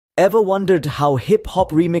Ever wondered how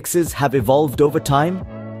hip-hop remixes have evolved over time?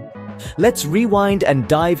 Let's rewind and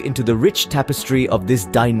dive into the rich tapestry of this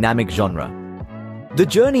dynamic genre. The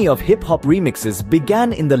journey of hip-hop remixes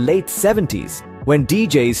began in the late 70s, when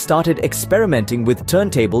DJs started experimenting with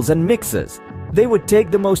turntables and mixers. They would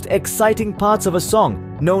take the most exciting parts of a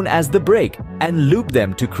song, known as the break, and loop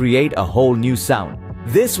them to create a whole new sound.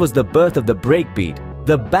 This was the birth of the breakbeat,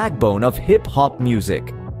 the backbone of hip-hop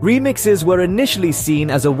music. Remixes were initially seen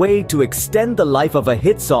as a way to extend the life of a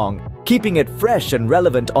hit song, keeping it fresh and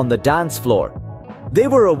relevant on the dance floor. They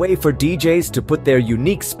were a way for DJs to put their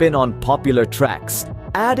unique spin on popular tracks,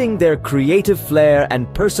 adding their creative flair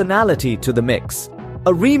and personality to the mix.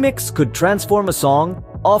 A remix could transform a song,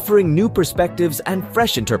 offering new perspectives and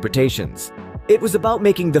fresh interpretations. It was about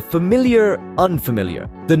making the familiar unfamiliar,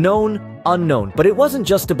 the known unknown, but it wasn't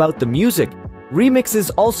just about the music. Remixes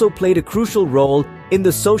also played a crucial role in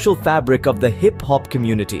the social fabric of the hip-hop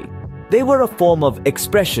community. They were a form of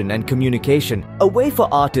expression and communication, a way for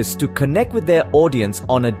artists to connect with their audience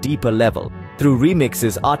on a deeper level. Through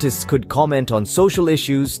remixes, artists could comment on social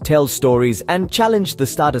issues, tell stories, and challenge the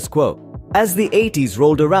status quo. As the 80s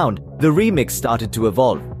rolled around, the remix started to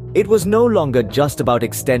evolve. It was no longer just about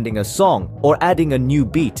extending a song or adding a new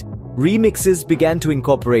beat. Remixes began to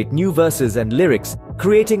incorporate new verses and lyrics,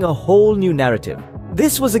 creating a whole new narrative.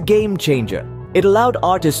 This was a game changer. It allowed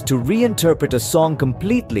artists to reinterpret a song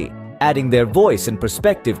completely, adding their voice and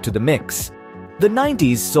perspective to the mix. The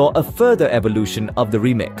 90s saw a further evolution of the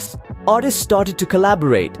remix. Artists started to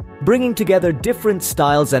collaborate, bringing together different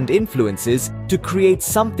styles and influences to create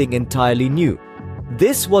something entirely new.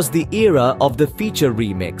 This was the era of the feature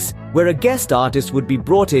remix, where a guest artist would be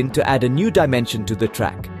brought in to add a new dimension to the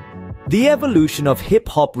track. The evolution of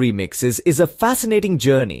hip-hop remixes is a fascinating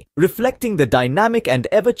journey, reflecting the dynamic and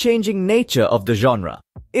ever-changing nature of the genre.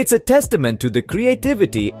 It's a testament to the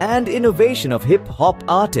creativity and innovation of hip-hop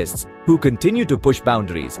artists who continue to push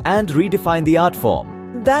boundaries and redefine the art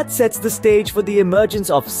form. That sets the stage for the emergence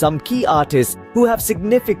of some key artists who have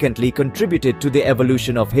significantly contributed to the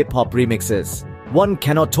evolution of hip-hop remixes. One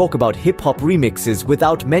cannot talk about hip-hop remixes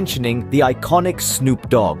without mentioning the iconic Snoop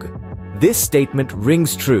Dogg. This statement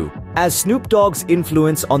rings true, as Snoop Dogg's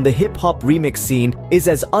influence on the hip-hop remix scene is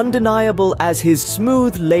as undeniable as his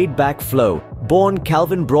smooth, laid-back flow. Born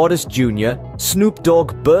Calvin Broadus Jr., Snoop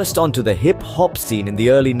Dogg burst onto the hip-hop scene in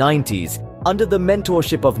the early 90s under the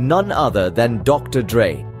mentorship of none other than Dr.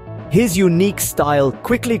 Dre. His unique style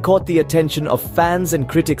quickly caught the attention of fans and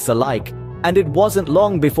critics alike, and it wasn't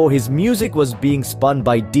long before his music was being spun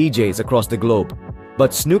by DJs across the globe.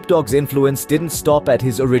 But Snoop Dogg's influence didn't stop at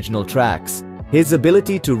his original tracks. His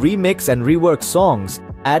ability to remix and rework songs,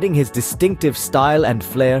 adding his distinctive style and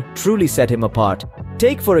flair, truly set him apart.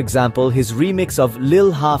 Take, for example, his remix of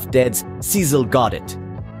Lil Half Dead's Cecil Got It.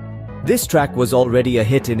 This track was already a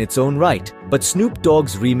hit in its own right, but Snoop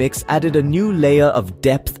Dogg's remix added a new layer of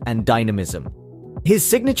depth and dynamism. His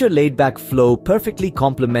signature laid-back flow perfectly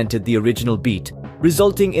complemented the original beat,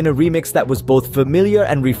 resulting in a remix that was both familiar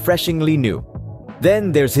and refreshingly new.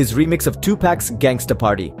 Then there's his remix of Tupac's Gangsta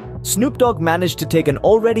Party. Snoop Dogg managed to take an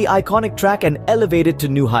already iconic track and elevate it to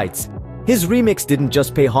new heights. His remix didn't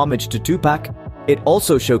just pay homage to Tupac, it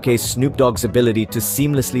also showcased Snoop Dogg's ability to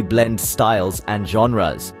seamlessly blend styles and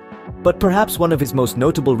genres. But perhaps one of his most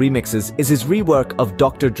notable remixes is his rework of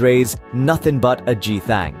Dr. Dre's Nothing But a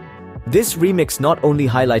G-Thang. This remix not only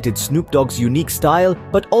highlighted Snoop Dogg's unique style,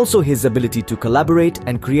 but also his ability to collaborate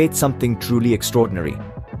and create something truly extraordinary.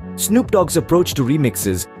 Snoop Dogg's approach to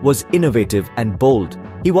remixes was innovative and bold.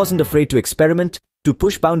 He wasn't afraid to experiment, to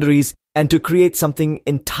push boundaries, and to create something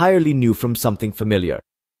entirely new from something familiar.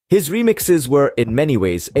 His remixes were, in many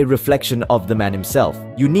ways, a reflection of the man himself,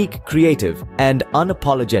 unique, creative, and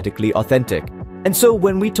unapologetically authentic. And so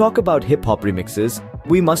when we talk about hip-hop remixes,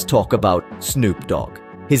 we must talk about Snoop Dogg.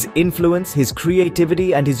 His influence, his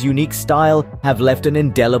creativity, and his unique style have left an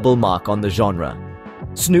indelible mark on the genre.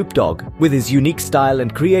 Snoop Dogg, with his unique style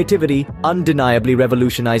and creativity, undeniably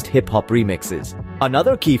revolutionized hip-hop remixes.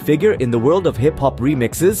 Another key figure in the world of hip-hop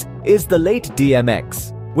remixes is the late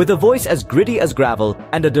DMX. With a voice as gritty as gravel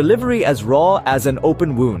and a delivery as raw as an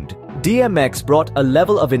open wound, DMX brought a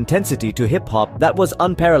level of intensity to hip-hop that was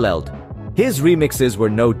unparalleled. His remixes were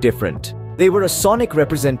no different. They were a sonic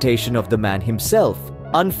representation of the man himself,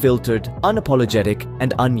 unfiltered, unapologetic,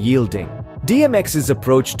 and unyielding. DMX's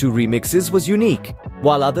approach to remixes was unique.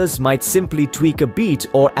 While others might simply tweak a beat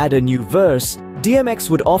or add a new verse, DMX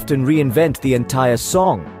would often reinvent the entire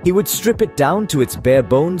song. He would strip it down to its bare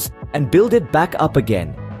bones and build it back up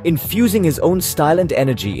again, infusing his own style and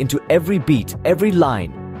energy into every beat, every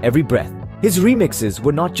line, every breath. His remixes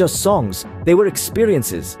were not just songs, they were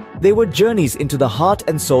experiences. They were journeys into the heart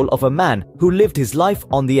and soul of a man who lived his life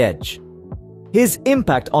on the edge. His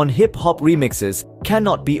impact on hip-hop remixes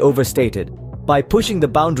cannot be overstated. By pushing the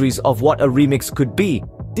boundaries of what a remix could be,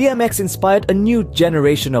 DMX inspired a new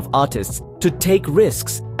generation of artists to take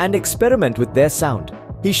risks and experiment with their sound.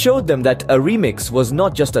 He showed them that a remix was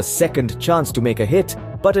not just a second chance to make a hit,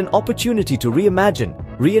 but an opportunity to reimagine,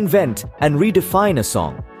 reinvent, and redefine a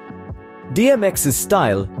song. DMX's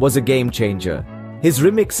style was a game changer. His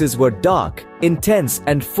remixes were dark, intense,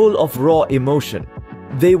 and full of raw emotion.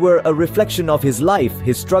 They were a reflection of his life,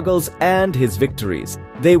 his struggles, and his victories.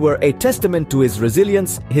 They were a testament to his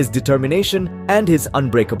resilience, his determination, and his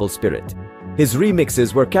unbreakable spirit. His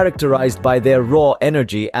remixes were characterized by their raw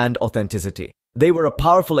energy and authenticity. They were a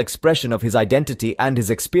powerful expression of his identity and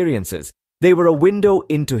his experiences. They were a window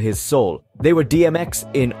into his soul. They were DMX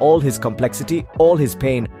in all his complexity, all his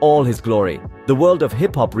pain, all his glory. The world of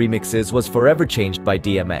hip-hop remixes was forever changed by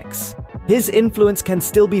DMX. His influence can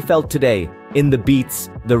still be felt today in the beats,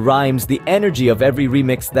 the rhymes, the energy of every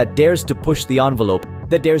remix that dares to push the envelope,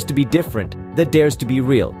 that dares to be different, that dares to be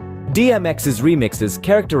real. DMX's remixes,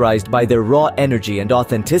 characterized by their raw energy and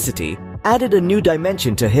authenticity, added a new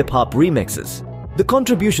dimension to hip-hop remixes. The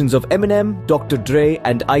contributions of Eminem, Dr. Dre,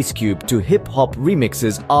 and Ice Cube to hip-hop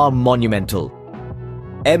remixes are monumental.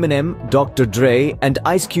 Eminem, Dr. Dre, and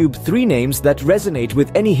Ice Cube, three names that resonate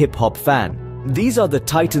with any hip-hop fan. These are the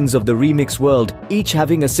titans of the remix world, each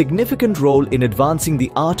having a significant role in advancing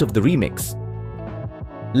the art of the remix.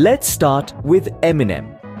 Let's start with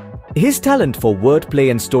Eminem. His talent for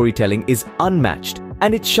wordplay and storytelling is unmatched,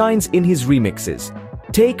 and it shines in his remixes.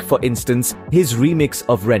 Take, for instance, his remix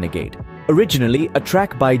of Renegade. Originally a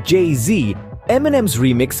track by Jay-Z, Eminem's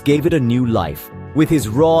remix gave it a new life, with his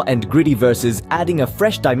raw and gritty verses adding a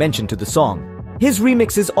fresh dimension to the song. His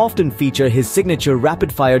remixes often feature his signature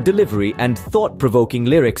rapid-fire delivery and thought-provoking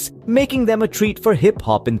lyrics, making them a treat for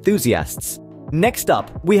hip-hop enthusiasts. Next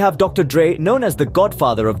up, we have Dr. Dre, known as the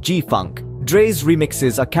godfather of G-Funk. Dre's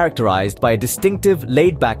remixes are characterized by a distinctive,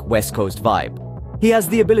 laid-back West Coast vibe. He has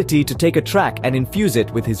the ability to take a track and infuse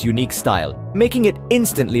it with his unique style, making it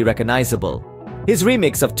instantly recognizable. His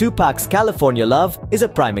remix of Tupac's California Love is a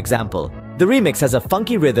prime example. The remix has a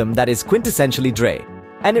funky rhythm that is quintessentially Dre,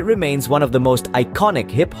 and it remains one of the most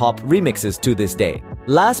iconic hip-hop remixes to this day.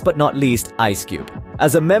 Last but not least, Ice Cube.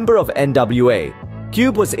 As a member of NWA,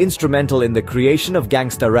 Cube was instrumental in the creation of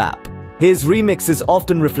gangsta rap. His remixes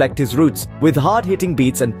often reflect his roots, with hard-hitting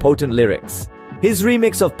beats and potent lyrics. His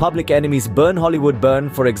remix of Public Enemy's Burn Hollywood Burn,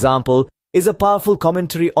 for example, is a powerful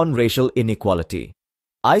commentary on racial inequality.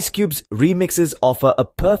 Ice Cube's remixes offer a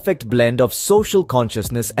perfect blend of social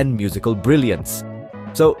consciousness and musical brilliance.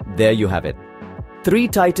 So there you have it. Three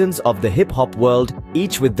titans of the hip-hop world,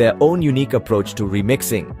 each with their own unique approach to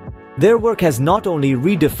remixing. Their work has not only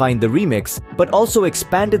redefined the remix, but also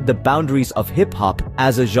expanded the boundaries of hip-hop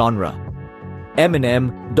as a genre.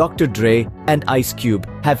 Eminem, Dr. Dre, and Ice Cube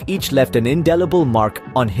have each left an indelible mark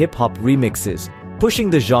on hip-hop remixes, pushing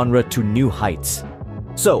the genre to new heights.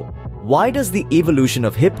 So, why does the evolution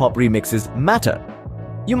of hip-hop remixes matter?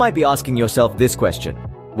 You might be asking yourself this question.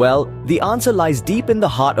 Well, the answer lies deep in the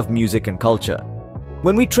heart of music and culture.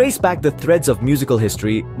 When we trace back the threads of musical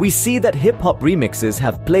history, we see that hip-hop remixes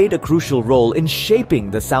have played a crucial role in shaping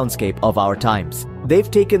the soundscape of our times. They've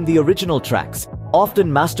taken the original tracks,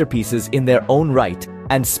 often masterpieces in their own right,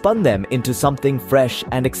 and spun them into something fresh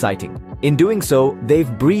and exciting. In doing so,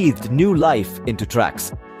 they've breathed new life into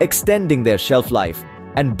tracks, extending their shelf life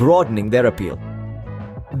and broadening their appeal.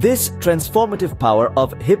 This transformative power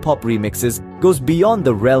of hip-hop remixes goes beyond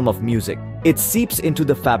the realm of music. It seeps into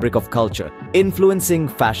the fabric of culture, influencing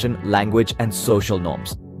fashion, language, and social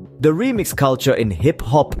norms. The remix culture in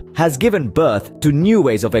hip-hop has given birth to new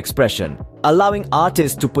ways of expression, allowing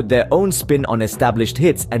artists to put their own spin on established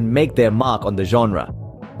hits and make their mark on the genre.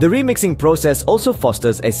 The remixing process also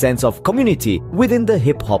fosters a sense of community within the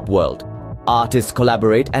hip-hop world. Artists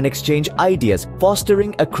collaborate and exchange ideas,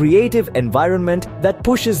 fostering a creative environment that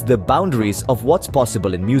pushes the boundaries of what's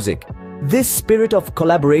possible in music. This spirit of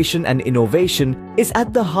collaboration and innovation is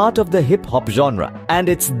at the heart of the hip-hop genre, and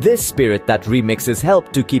it's this spirit that remixes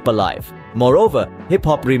help to keep alive. Moreover,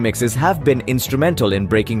 hip-hop remixes have been instrumental in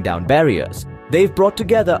breaking down barriers. They've brought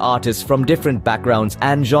together artists from different backgrounds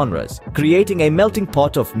and genres, creating a melting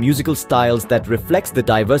pot of musical styles that reflects the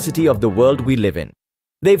diversity of the world we live in.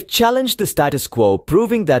 They've challenged the status quo,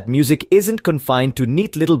 proving that music isn't confined to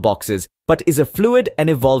neat little boxes, but is a fluid and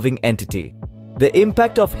evolving entity. The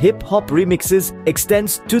impact of hip-hop remixes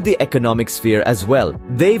extends to the economic sphere as well.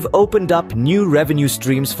 They've opened up new revenue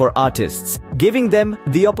streams for artists, giving them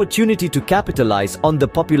the opportunity to capitalize on the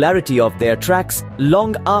popularity of their tracks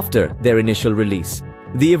long after their initial release.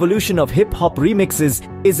 The evolution of hip-hop remixes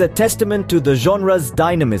is a testament to the genre's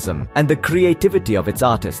dynamism and the creativity of its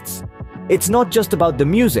artists. It's not just about the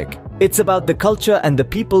music, it's about the culture and the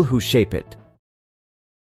people who shape it.